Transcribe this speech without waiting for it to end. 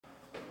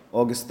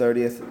August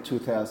 30th,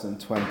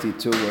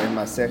 2022. We're in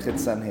Masechet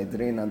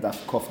Sanhedrin and Daf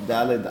Kof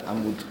Daled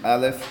Amud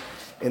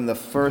Aleph, in the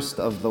first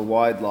of the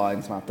wide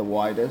lines, not the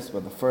widest,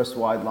 but the first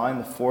wide line,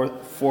 the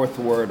fourth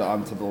word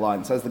onto the line.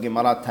 It says the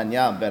Gemara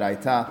Tanya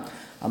Beraita,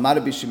 Amar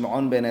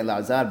Bishimon ben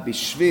Elazar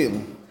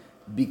Bishvil,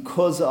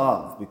 because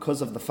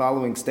of the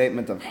following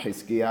statement of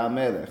Hizkiah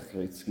Melech.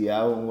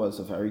 Hizkiah was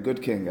a very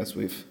good king, as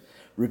we've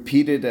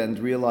repeated and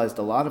realized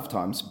a lot of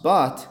times,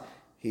 but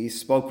he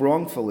spoke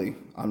wrongfully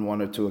on one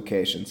or two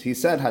occasions. He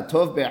said,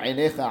 Hatov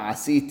be'einecha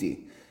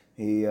asiti.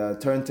 He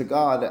turned to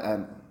God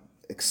and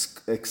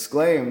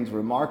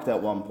remarked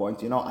at one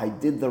point, I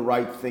did the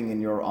right thing in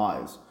your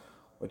eyes,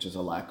 which is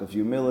a lack of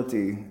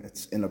humility.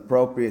 It's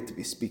inappropriate to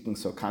be speaking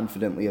so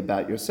confidently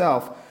about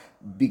yourself.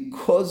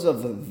 Because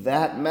of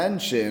that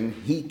mention,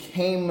 he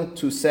came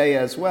to say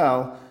as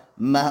well,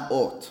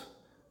 ma'ot.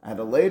 At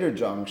a later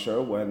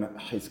juncture, when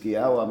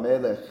Hizkiyahu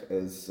HaMelech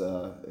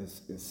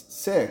is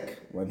sick,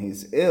 when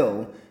he's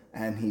ill,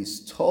 and he's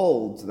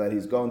told that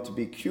he's going to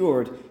be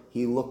cured,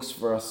 he looks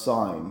for a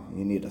sign.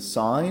 You need a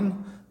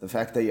sign. The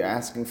fact that you're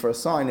asking for a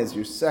sign is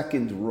your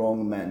second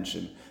wrong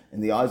mention. In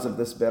the eyes of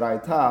this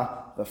Beraita,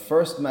 the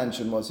first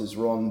mention was his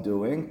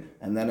wrongdoing,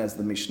 and then as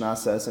the Mishnah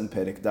says in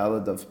Perek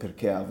Daled of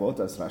Pirkei Avot,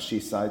 as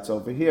Rashi cites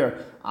over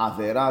here,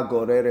 Avera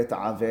goreret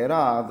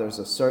Avera, there's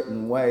a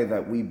certain way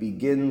that we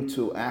begin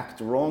to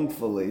act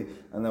wrongfully,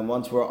 and then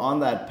once we're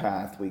on that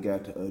path, we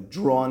get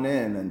drawn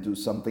in and do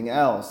something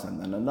else, and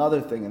then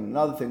another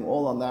thing,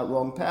 all on that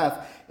wrong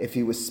path. If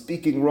he was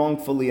speaking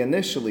wrongfully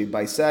initially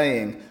by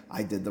saying,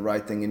 I did the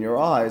right thing in your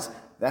eyes,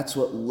 that's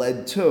what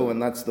led to,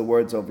 and that's the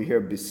words over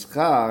here,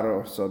 bischar,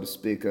 or so to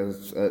speak,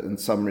 in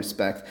some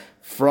respect,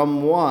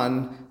 from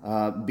one,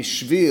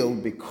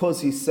 bishvil,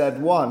 because he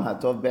said one,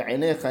 hatov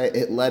be'einecha,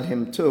 it led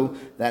him to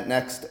that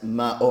next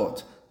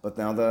ma'ot. But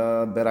now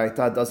the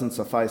Beraita doesn't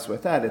suffice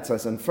with that. It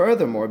says, and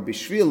furthermore,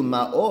 bishvil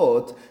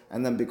ma'ot,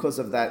 and then because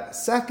of that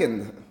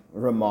second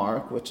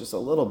remark, which is a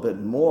little bit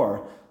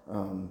more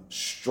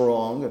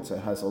strong, it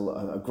has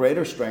a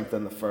greater strength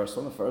than the first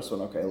one. The first one,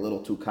 okay, a little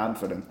too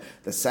confident.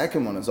 The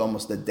second one is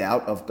almost a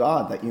doubt of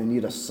God, that you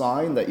need a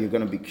sign that you're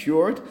going to be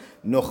cured.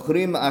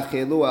 Nochrim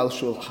achelu al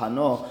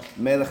shulchano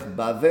melech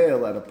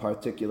Bavel, at a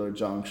particular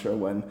juncture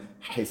when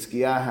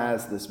Hizkiah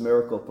has this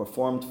miracle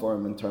performed for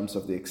him in terms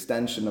of the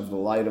extension of the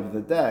light of the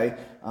day.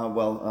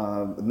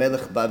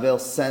 Melech Bavel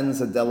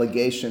sends a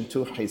delegation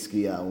to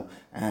Hizkiah,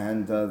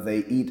 and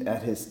they eat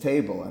at his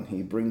table, and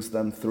he brings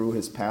them through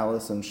his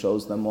palace and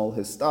shows them all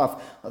his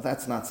stuff. Well,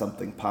 that's not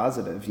something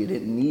positive. You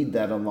didn't need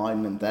that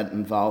alignment, that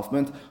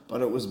involvement,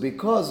 but it was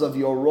because of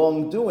your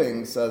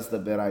wrongdoing, says the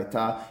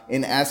Beraita,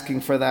 in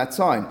asking for that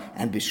sign.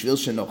 And bishvil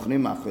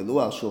shenochrim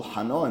achilu al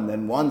shulchano, and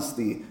then once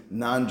the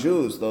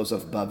non-Jews, those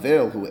of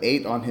Bavel, who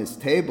ate on his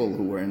table,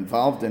 who were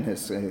involved in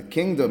his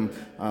kingdom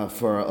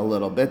for a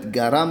little bit,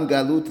 garam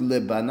galut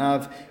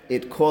lebanav,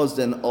 it caused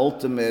an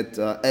ultimate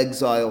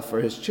exile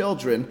for his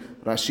children.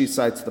 Rashi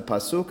cites the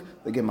pasuk.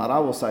 The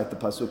Gemara will cite the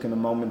pasuk in a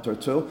moment or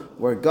two,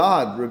 where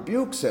God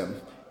rebukes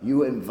him.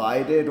 You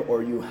invited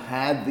or you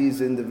had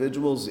these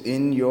individuals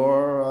in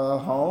your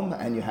home,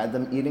 and you had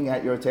them eating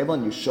at your table,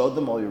 and you showed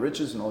them all your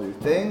riches and all your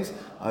things.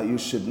 You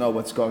should know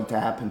what's going to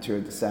happen to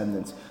your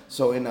descendants.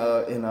 So in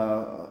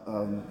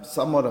a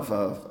somewhat of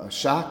a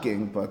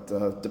shocking but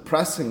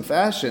depressing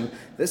fashion,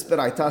 this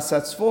Beraita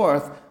sets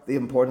forth the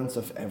importance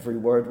of every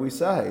word we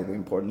say, the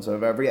importance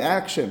of every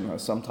action.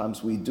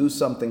 Sometimes we do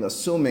something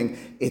assuming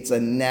it's a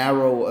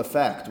narrow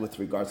effect with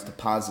regards to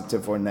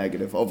positive or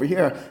negative. Over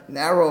here,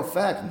 narrow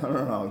effect.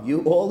 No.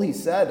 All he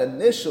said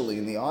initially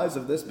in the eyes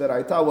of this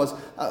Beraita was,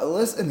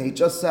 listen, he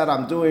just said,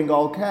 I'm doing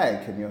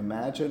okay. Can you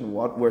imagine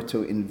what we're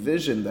to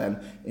envision then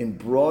in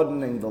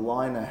broadening the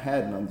line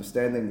ahead and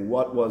understanding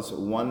what was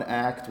one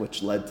act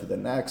which led to the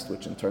next,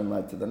 which in turn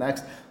led to the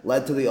next,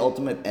 led to the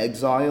ultimate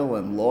exile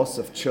and loss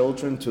of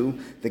children to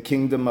the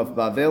kingdom of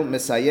Bavel.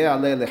 Mesayeh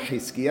aleh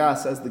leHizkiah,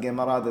 says the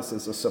Gemara. This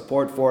is a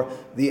support for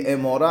the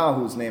Emorah,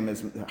 whose name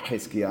is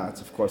Hizkiah.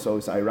 It's of course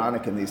always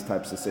ironic in these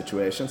types of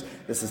situations.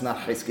 This is not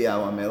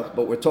Hizkiyahu HaMelech,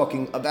 but we're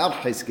talking about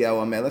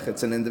Hizkiyahu HaMelech.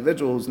 It's an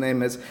individual whose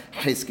name is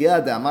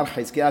Hizkiah. De'amar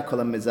Hizkiah kol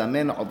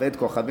hamezamen oved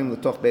kochavim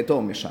l'toch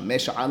beito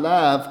mishamesh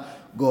alav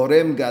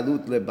gorem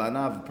galut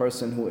lebanav. A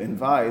person who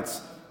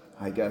invites,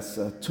 I guess,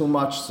 too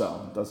much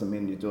so. It doesn't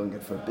mean you're doing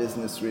it for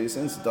business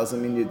reasons. It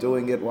doesn't mean you're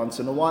doing it once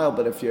in a while.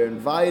 But if you're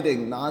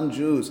inviting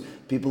non-Jews,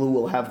 people who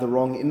will have the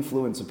wrong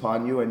influence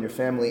upon you and your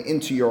family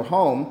into your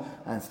home,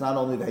 and it's not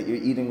only that you're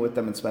eating with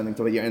them and spending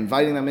time, but you're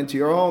inviting them into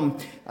your home,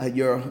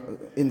 you're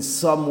in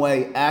some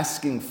way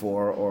asking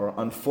for, or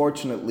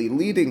unfortunately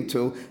leading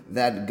to,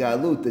 that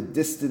galut, the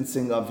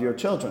distancing of your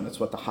children. It's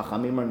what the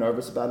Chachamim are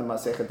nervous about in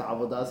Masechet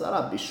Avodah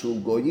Zarah,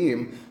 Bishul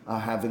Goyim,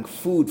 having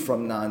food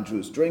from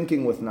non-Jews.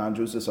 Drinking with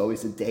non-Jews is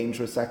always a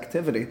dangerous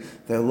activity.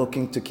 They're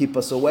looking to keep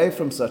us away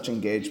from such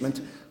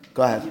engagement.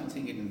 Go ahead. You can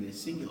take it in the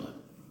singular,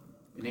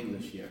 in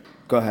English here.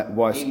 Go ahead.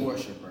 Why? A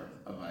worshiper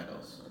of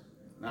idols,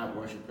 not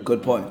worshippers.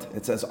 Good point.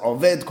 It says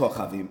Oved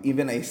Kochavim,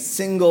 even a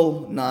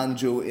single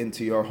non-Jew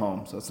into your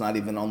home. So it's not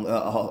even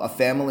a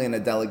family and a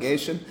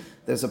delegation.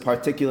 There's a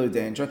particular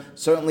danger,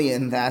 certainly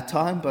in that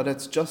time, but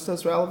it's just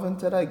as relevant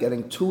today.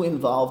 Getting too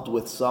involved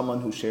with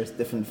someone who shares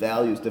different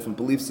values, different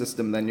belief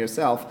system than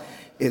yourself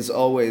is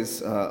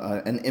always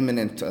an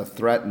imminent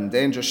threat and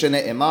danger.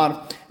 Shene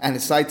Emar, and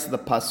it cites the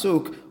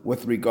pasuk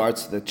with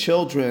regards to the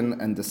children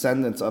and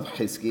descendants of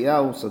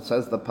Hizkiyahu. So it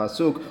says the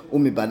pasuk,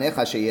 Umi banecha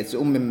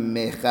sheyetzu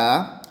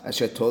mimecha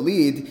asher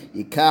tolid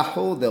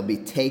yikahu, they'll be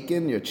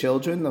taken, your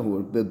children who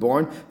will be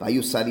born, vayu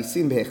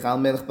sarisim behechal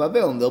melech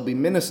Bavel, and they'll be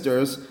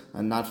ministers,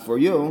 and not for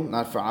you,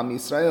 not for Am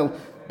Yisrael,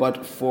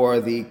 but for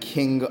the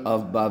king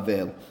of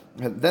Bavel.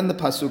 Then the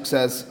pasuk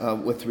says,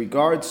 with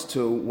regards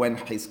to when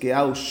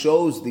Hizkiyahu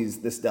shows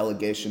this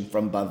delegation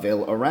from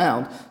Bavel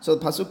around, so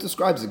the pasuk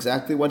describes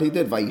exactly what he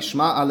did.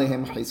 Vayishma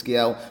alehem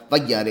Hizkiyahu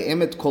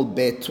vayareim et kol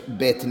bet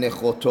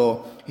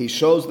nechoto. He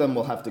shows them.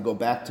 We'll have to go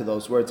back to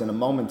those words in a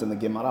moment in the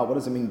Gemara. What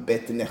does it mean,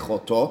 bet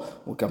nechoto?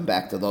 We'll come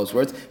back to those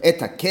words. Et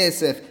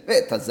hakesef,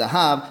 et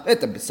hazahav,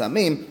 et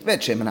habisamim, et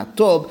shemen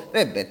hatov,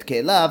 et bet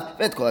kelav,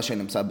 et kol asher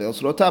nimtza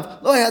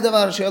beosrotav. Lo היה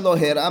דבר שלא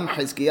הרם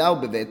חזקיהו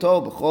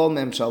בביתו בכל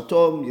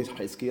ממשלתו.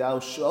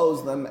 Hizkiyahu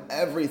shows them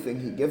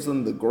everything. He gives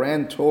them the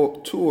grand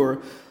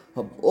tour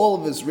of all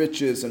of his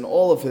riches and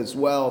all of his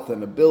wealth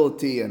and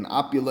ability and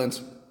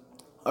opulence.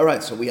 All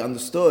right, so we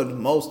understood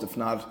most, if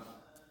not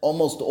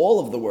almost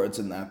all of the words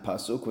in that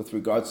pasuk with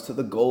regards to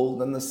the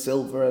gold and the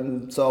silver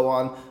and so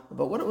on.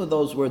 But what were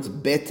those words?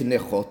 Bet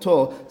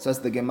nechoto, says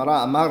the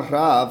Gemara, Amar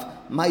Rav,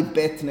 my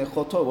bet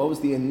nechoto. What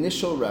was the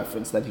initial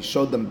reference that he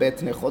showed them bet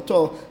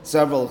nechoto?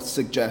 Several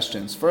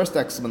suggestions. First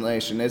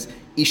explanation is,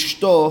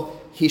 Ishto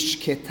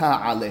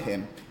hishketa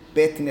alehim.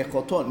 Bet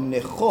nechoto,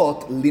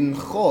 nechot,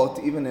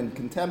 linchot, even in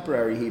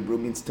contemporary Hebrew,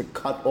 means to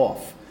cut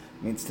off,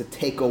 means to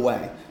take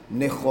away.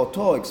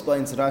 Nechoto,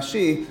 explains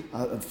Rashi,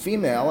 a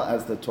female,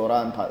 as the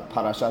Torah in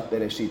Parashat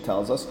Bereshit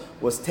tells us,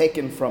 was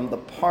taken from the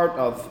part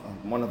of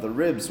one of the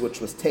ribs, which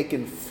was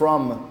taken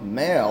from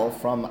male,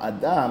 from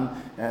Adam,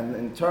 and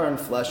in turn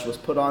flesh was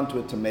put onto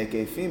it to make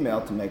a female,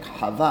 to make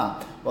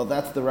Hava. Well,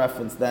 that's the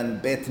reference then,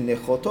 Bet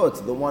Nechoto, it's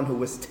the one who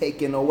was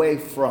taken away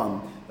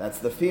from. That's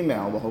the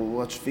female. Well,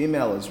 which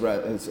female is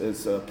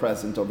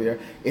present over here?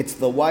 It's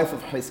the wife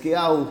of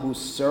Hizkiyahu who's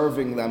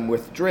serving them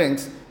with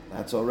drinks.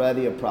 That's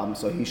already a problem.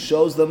 So he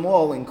shows them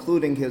all,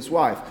 including his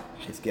wife.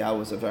 Hizkiyahu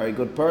was a very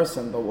good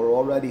person, but we're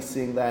already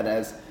seeing that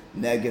as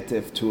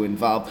negative to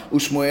involve.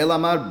 Ushmuel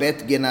Amar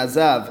Bet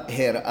Genazav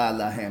Her'a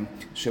Lahem.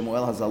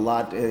 Shemuel has a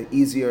lot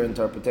easier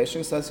interpretation.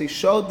 He says he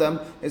showed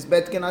them his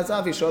Bet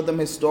Genazav. He showed them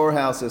his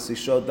storehouses. He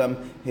showed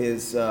them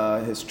his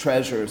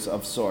treasures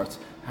of sorts.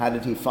 How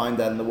did he find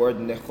that in the word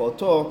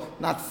nechoto?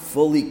 Not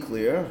fully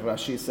clear.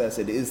 Rashi says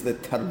it is the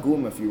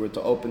Targum. If you were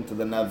to open to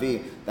the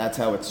Navi, that's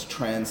how it's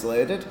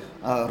translated.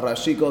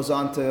 Rashi goes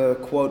on to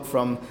quote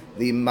from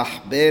the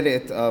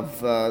Mahberet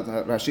of,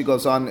 Rashi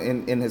goes on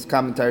in his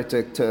commentary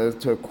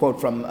to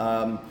quote from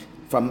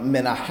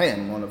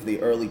Menachem, one of the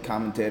early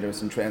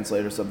commentators and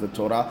translators of the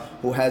Torah,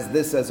 who has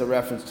this as a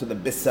reference to the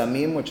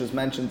Bisamim, which is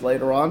mentioned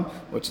later on,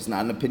 which is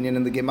not an opinion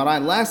in the Gemara.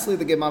 And lastly,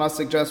 the Gemara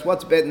suggests,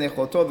 what's Bet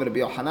Nechoto?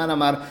 Rabbi Yochanan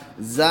Amar,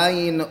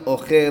 Zayin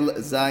Ochel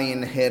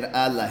Zayin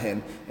Her'a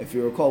Lahen. If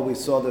you recall, we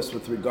saw this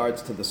with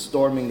regards to the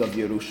storming of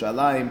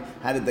Yerushalayim.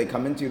 How did they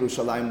come into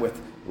Yerushalayim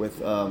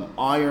with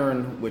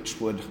iron, which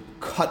would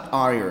cut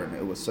iron?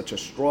 It was such a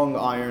strong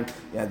iron.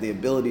 You had the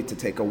ability to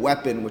take a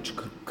weapon which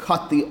could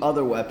cut the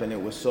other weapon.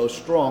 It was so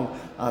strong.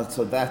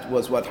 So that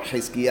was what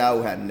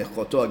Hizkiyahu had.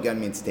 Nechoto again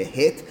means to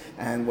hit.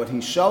 And what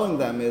he's showing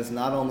them is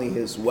not only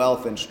his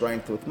wealth and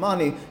strength with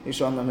money, he's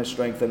showing them his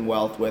strength and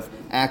wealth with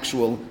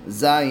actual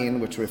zayin,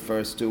 which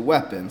refers to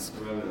weapons.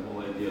 The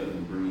whole idea of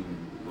him bringing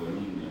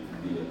Goyim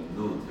to be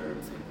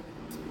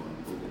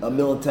a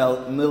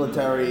military. A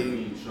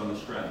military. He's showing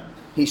strength.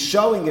 He's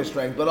showing his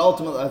strength, but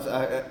ultimately,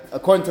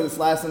 according to this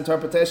last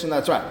interpretation,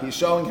 that's right. He's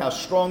showing how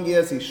strong he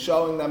is. He's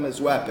showing them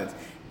his weapons.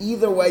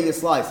 Either way you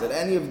slice it,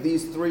 any of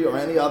these three or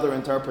any other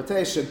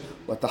interpretation,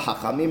 what the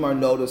Hachamim are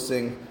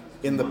noticing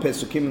in the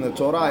Pesukim in the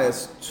Torah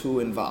is too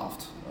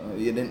involved.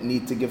 You didn't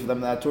need to give them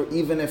that tour,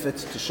 even if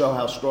it's to show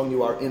how strong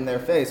you are in their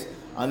face.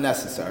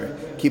 Unnecessary.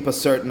 Keep a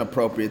certain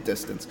appropriate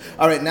distance.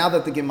 All right, now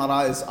that the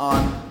Gemara is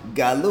on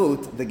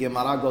Galut, the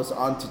Gemara goes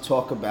on to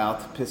talk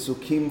about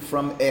Pesukim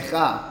from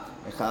Echa.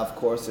 Echa, of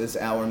course, is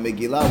our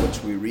Megillah,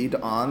 which we read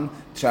on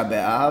Tisha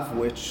B'Av,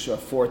 which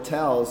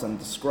foretells and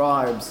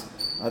describes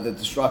the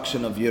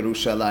destruction of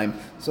Yerushalayim.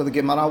 So the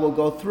Gemara will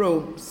go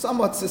through,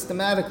 somewhat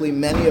systematically,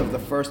 many of the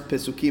first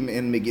Pesukim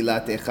in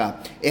Megillat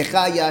Echa.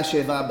 Echa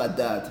Yasheva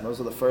Badad. Those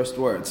are the first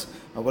words.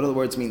 What do the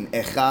words mean?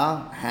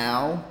 Echa,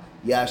 how?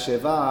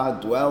 Yasheva,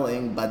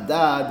 dwelling.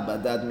 Badad.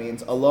 Badad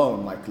means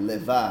alone, like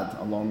levad,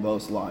 along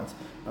those lines.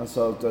 And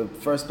so the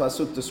first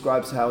pasuk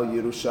describes how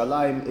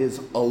Yerushalayim is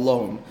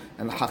alone.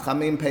 And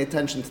Chachamim pay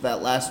attention to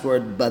that last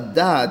word,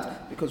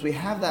 badad, because we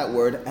have that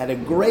word at a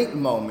great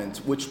moment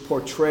which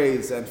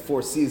portrays and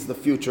foresees the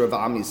future of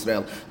Am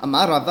Yisrael.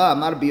 Amar Rava,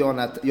 Amar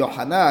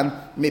Yohanan,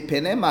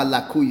 mipene ma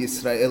laku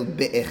Yisrael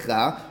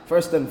be'echa.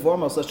 First and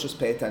foremost, let's just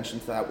pay attention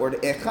to that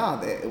word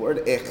echa. The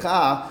word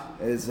echa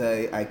is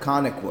an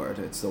iconic word.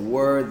 It's the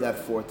word that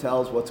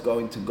foretells what's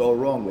going to go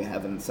wrong. We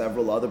have it in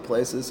several other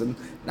places and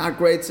not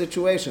great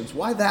situations.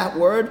 Why that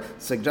word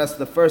suggests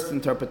the first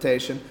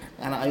interpretation,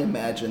 and I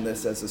imagine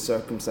this as a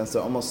circumstance.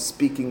 They're almost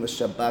speaking the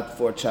Shabbat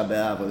for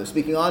Shabbat, or they're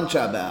speaking on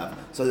Shabbat.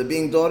 So they're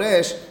being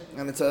Doresh,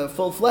 and it's a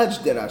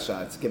full-fledged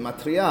dirasha. It's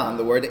gematria on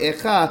the word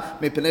echa,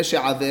 mipnei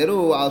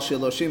she'averu al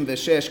shiloshim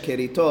v'shesh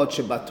keritot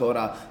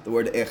shebatorah. The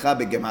word echa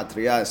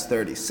begematria is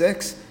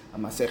 36.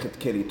 Masechet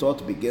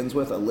Keritot begins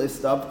with a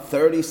list of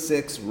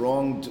 36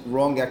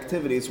 wrong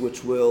activities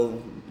which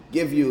will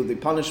give you the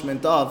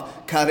punishment of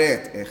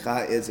karet.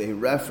 Echa is a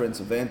reference,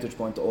 a vantage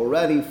point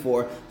already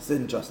for this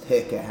didn't just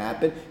heke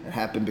happen. It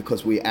happened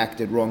because we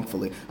acted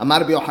wrongfully.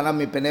 Amar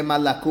b'Yohanan mipnei ma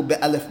laku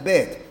be'alef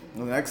bet.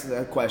 The next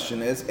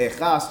question is,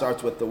 Echa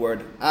starts with the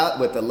word,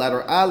 with the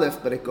letter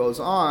Aleph, but it goes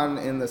on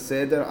in the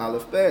Seder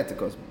Aleph Bet. It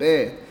goes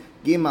Bet,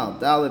 Gimal,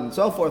 Dalet, and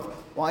so forth.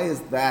 Why is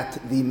that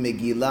the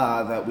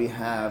Megillah that we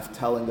have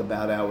telling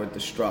about our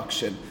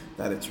destruction?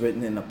 That it's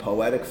written in a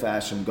poetic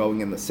fashion, going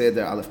in the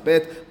Seder Aleph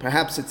Bet.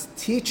 Perhaps it's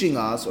teaching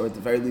us, or at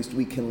the very least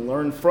we can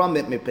learn from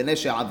it. The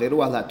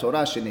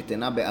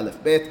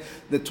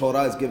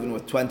Torah is given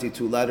with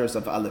 22 letters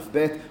of Aleph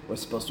Bet. We're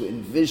supposed to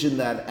envision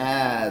that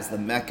as the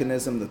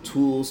mechanism, the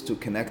tools to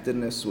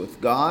connectedness with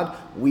God.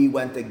 We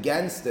went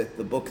against it.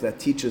 The book that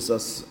teaches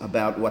us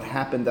about what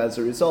happened as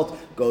a result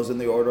goes in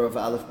the order of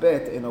Aleph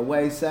Bet, in a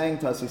way saying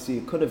to us, you see,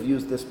 you could have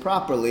used this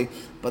properly,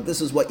 but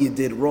this is what you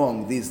did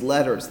wrong. These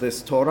letters,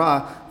 this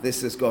Torah,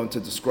 this is going to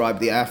describe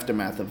the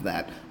aftermath of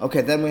that.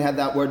 Okay, then we have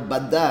that word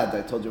badad.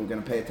 I told you we're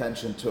going to pay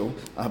attention to.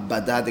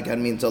 Badad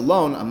again means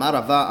alone. Amar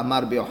Rava,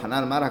 Amar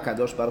b'Yohanan, Amar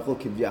HaKadosh Baruch Hu,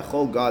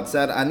 Kivyachol, God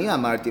said, Ani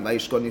amarti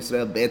vayishkon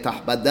Yisrael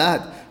betach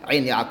badad.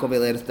 Ein Yaakov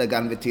el eretz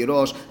dagan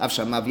v'tirosh, av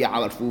shamav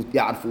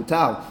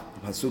ya'arfutal.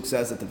 The Pasuk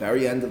says at the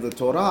very end of the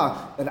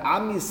Torah that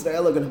Am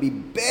Yisrael are going to be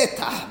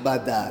betach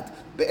badad.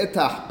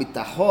 Betach,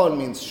 bitachon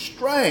means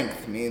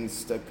strength,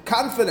 means the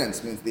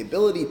confidence, means the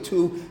ability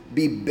to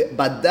be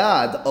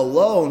badad,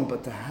 alone,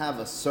 but to have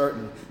a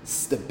certain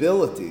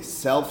stability,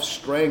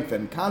 self-strength,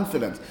 and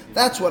confidence.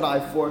 That's what I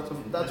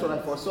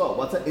foresaw.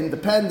 What's an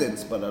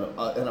independence, but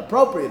an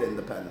appropriate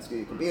independence?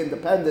 You can be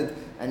independent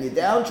and you're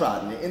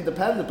downtrodden. You're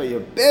independent, but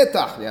you're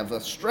betach. You have the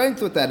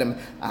strength with that. And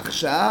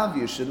achshav,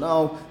 you should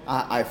know.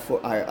 I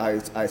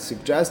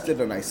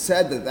suggested and I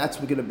said that that's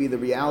going to be the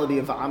reality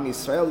of Am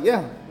Yisrael.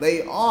 Yeah,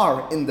 they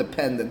are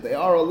independent. They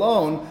are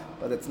alone,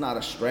 but it's not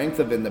a strength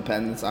of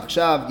independence.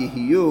 Achshav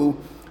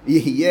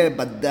Yihiyeh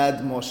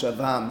badad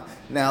moshavam.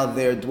 Now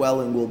their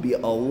dwelling will be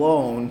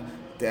alone,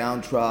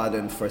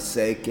 downtrodden,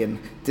 forsaken,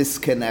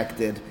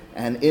 disconnected,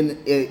 and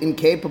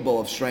incapable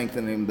of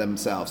strengthening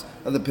themselves.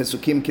 Now the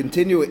Pesukim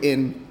continue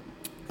in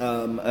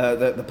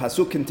the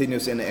pasuk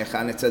continues in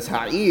Echa, and it says,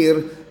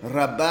 Ha'ir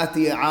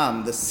Rabati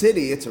Am. The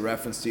city, it's a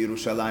reference to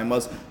Yerushalayim,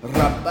 was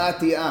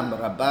Rabati Am.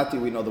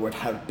 Rabati, we know the word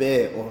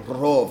Harbe or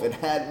Rov. It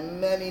had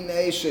many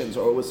nations,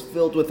 or it was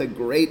filled with a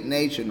great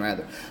nation,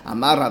 rather.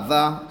 Amar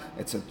Rava,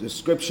 it's a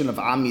description of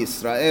Am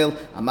Yisrael.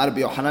 Amar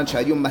b'Yohanan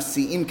shayu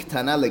masi'im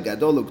ktana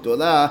legadol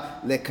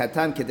ugdola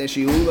lekatan kedei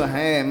shiyu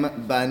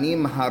lahem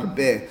banim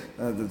harbe.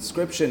 The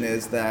description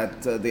is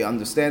that the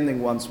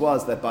understanding once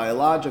was that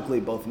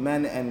biologically both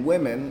men and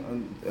women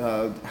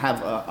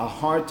have a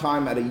hard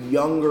time at a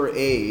younger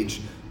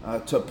age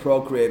to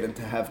procreate and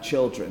to have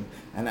children.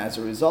 And as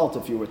a result,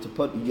 if you were to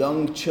put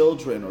young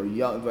children or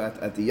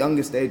at the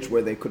youngest age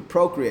where they could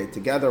procreate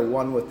together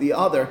one with the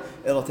other,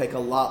 it'll take a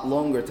lot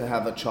longer to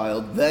have a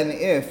child than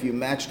if you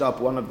matched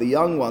up one of the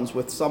young ones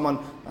with someone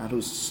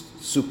who's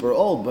super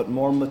old but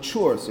more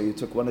mature. So you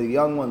took one of the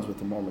young ones with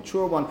the more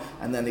mature one,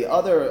 and then the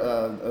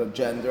other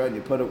gender, and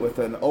you put it with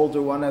an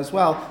older one as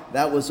well.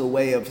 That was a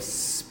way of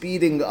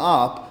speeding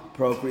up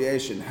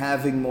procreation,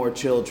 having more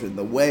children.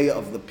 The way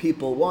of the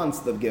people once,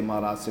 the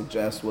Gemara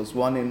suggests, was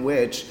one in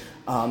which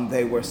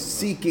they were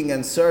seeking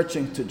and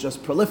searching to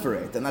just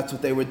proliferate, and that's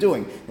what they were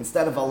doing.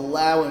 Instead of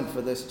allowing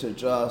for this to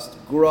just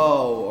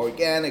grow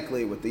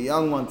organically with the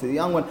young one to the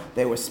young one,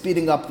 they were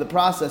speeding up the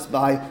process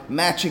by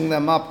matching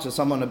them up to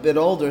someone a bit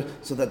older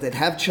so that they'd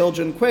have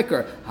children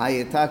quicker.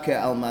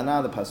 Hayetake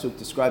almana, the pasuk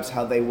describes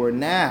how they were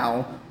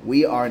now.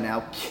 We are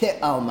now ke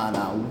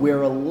almana.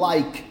 We're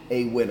like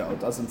a widow. It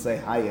doesn't say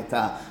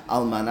hayeta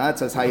almana. It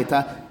says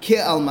hayeta ke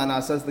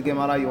almana. Says the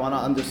Gemara. You want to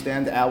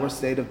understand our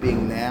state of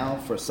being now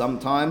for some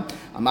time.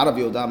 Amarav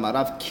Yoda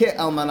Amarav ke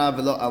almana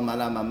velo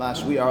almana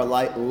mamash. We are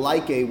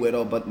like a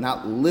widow, but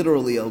not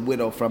literally a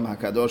widow from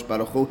Hakadosh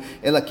Baruch Hu.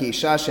 Ela ki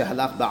isha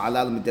shehalach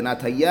ba'ala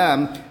l'medinat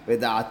hayam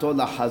v'da'ato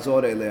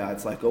lahazor eleha.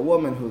 It's like a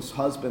woman whose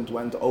husband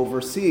went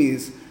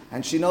overseas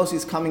and she knows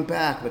he's coming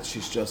back, but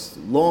she's just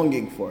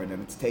longing for it,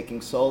 and it's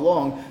taking so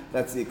long.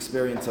 That's the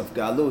experience of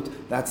Galut.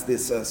 That's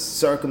this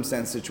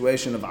circumstance,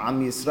 situation of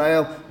Am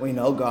Yisrael. We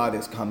know God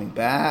is coming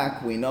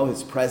back. We know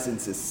His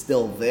presence is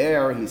still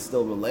there. He's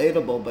still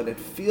relatable, but it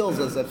feels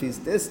as if He's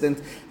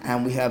distant,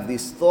 and we have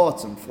these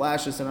thoughts and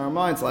flashes in our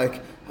minds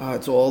like,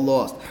 it's all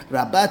lost.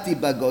 Rabati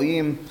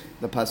Bagoyim,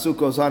 the pasuk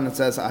goes on and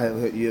says, I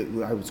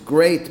was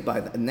great by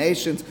the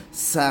nations.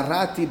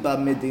 Sarati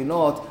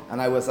b'medinot,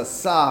 and I was a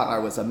sar, I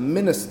was a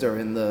minister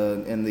in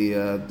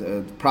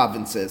the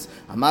provinces.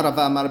 Amar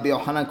Rava Amar Rabbi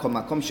Yochanan, kol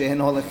makom shehen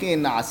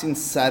holechin na'asin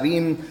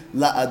sarim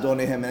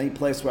la'adonehem. Any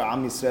place where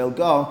Am Yisrael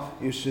go,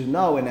 you should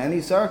know in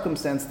any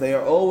circumstance they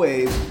are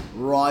always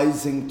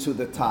rising to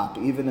the top.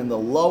 Even in the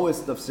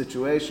lowest of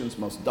situations,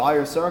 most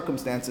dire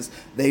circumstances,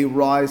 they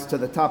rise to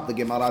the top. The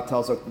Gemara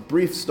tells a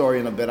brief story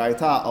in a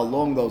Beraita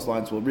along those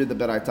lines. We'll read the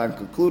Beraita and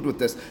conclude with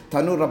this.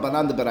 Tanur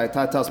Rabbanan, the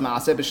Beraita tells,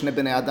 Ma'aseh b'shnei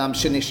b'nei Adam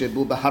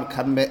shenishebu b'har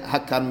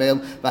HaKarmel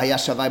v'haya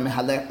shavai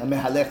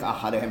mehalech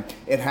acharehem.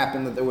 It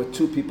happened that there were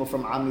two people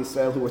from Am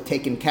Yisrael who were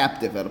taken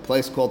captive at a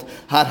place called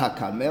Har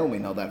HaKarmel. We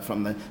know that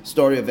from the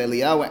story of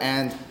Eliyahu.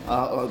 And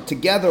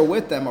together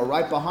with them, or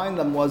right behind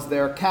them, was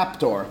their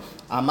captor.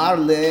 Amar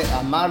le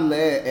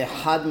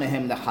ehad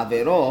mehem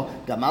lechavero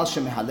gamal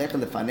shemehalech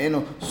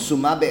lefanenu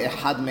suma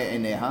beehad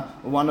me'eneha.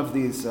 One of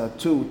these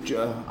two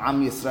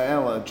Am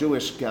Yisrael,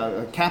 Jewish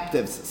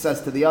captives,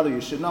 says to the other,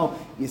 you should know,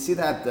 you see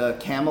that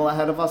camel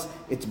ahead of us?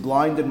 It's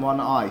blind in one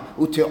eye.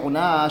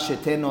 Ute'una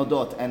shete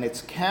nodot, and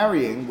it's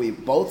carrying, we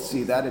both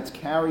see that, it's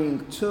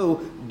carrying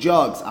two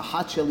jugs, a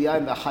hat shel yain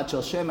and a hat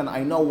shel shemen.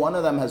 I know one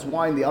of them has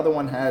wine, the other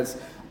one has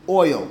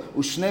oil.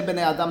 Ushne bnei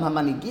Adam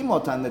hamanigim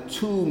otan, the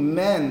two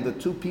men, the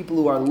two people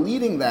who are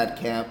leading that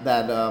camel,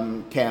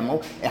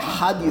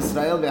 ehad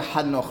Yisrael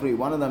ve'ehad nochri.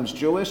 One of them is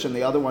Jewish and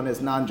the other one is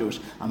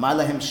non-Jewish. Amar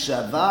lahem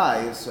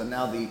shavai. So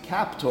now the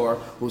captor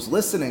who's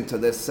listening to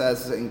this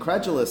says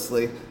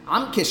incredulously,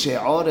 Am keshei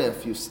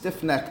oref, you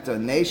stiff-necked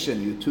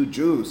nation, you two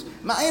Jews.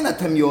 Ma'ayin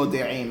atem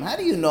yode'im. How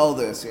do you know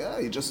this? Yeah,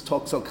 you just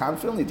talk so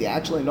confidently. Do you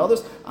actually know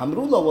this?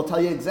 Amrullah will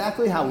tell you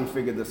exactly how we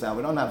figured this out.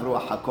 We don't have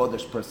Ruach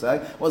HaKodesh per se.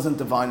 It wasn't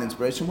divine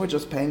inspiration. We're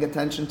just paying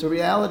attention to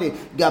reality.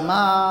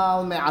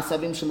 Gamal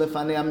me'asavim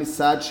shelefanei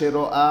misad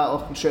shero'a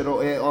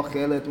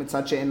ochelet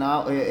mitzad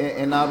she'ena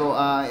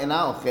ro'a ena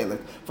ochelet.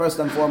 First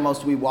and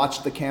foremost, we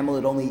watch the camel.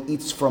 It only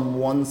eats from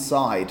one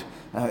side.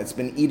 It's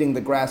been eating the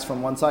grass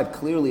from one side.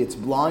 Clearly, it's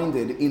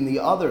blinded in the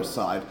other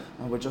side.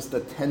 We're just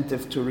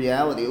attentive to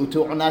reality. And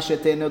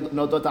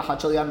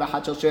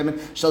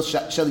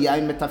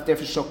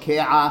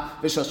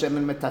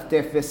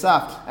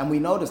we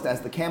noticed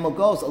as the camel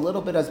goes, a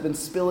little bit has been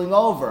spilling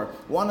over.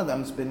 One of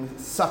them's been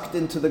sucked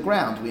into the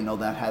ground. We know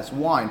that has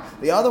wine.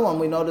 The other one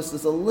we noticed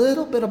is a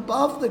little bit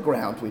above the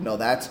ground. We know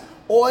that's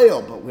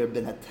oil, but we've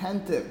been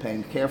attentive,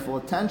 paying careful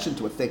attention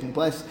to what's taking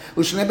place.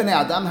 How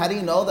do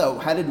you know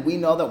that? How did we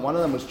know that one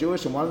of them was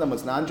Jewish and one of them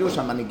was non-Jewish?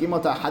 The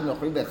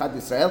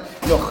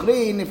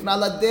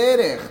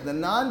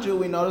non-Jew,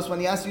 we notice when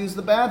he has to use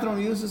the bathroom,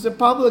 he uses it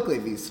publicly.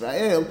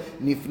 The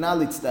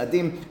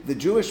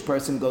Jewish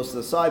person goes to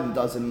the side and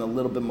does it in a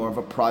little bit more of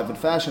a private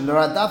fashion.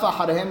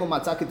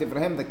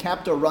 The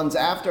captor runs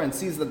after and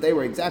sees that they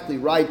were exactly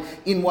right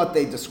in what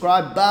they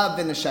described.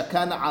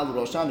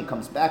 He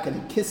comes back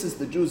and he kisses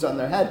the Jews on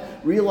their head.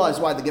 Realize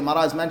why the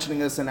Gemara is mentioning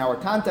this in our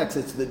context.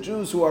 It's the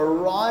Jews who are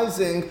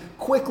rising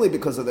quickly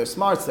because of their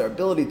smarts, their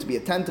ability to be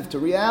attentive to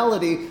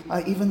reality,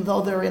 even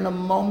though they're in a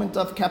moment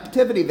of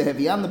captivity.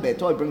 Vehevian the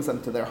Beitoi brings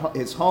them to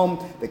his home,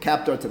 the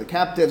captor to the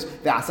captives.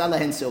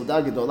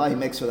 He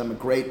makes for them a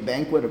great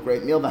banquet, a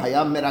great meal. He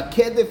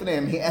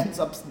ends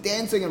up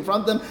dancing in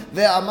front of them.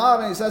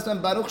 And he says to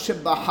them, Baruch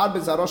shebahar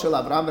bezaro shel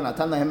Avraham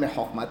v'natan lahem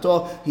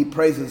mechokmato. He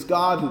praises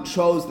God who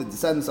chose the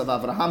descendants of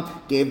Avraham,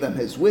 gave them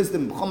his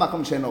wisdom.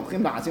 And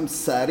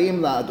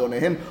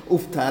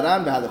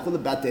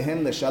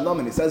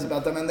he says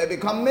about them, and they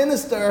become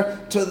minister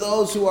to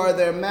those who are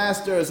their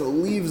masters,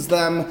 leaves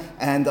them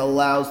and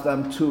allows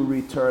them to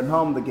return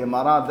home. The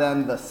Gemara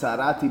then, the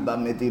Sarati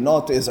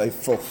B'medinot, is a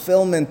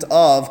fulfillment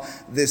of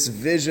this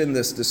vision,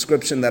 this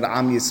description that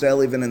Am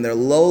Yisrael, even in their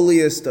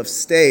lowliest of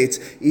states,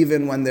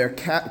 even when they're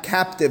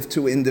captive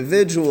to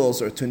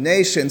individuals or to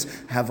nations,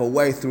 have a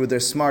way through their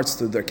smarts,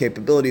 through their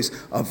capabilities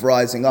of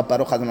rising up.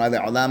 Baruch Adonai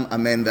Le'olam.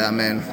 Amen ve'amen.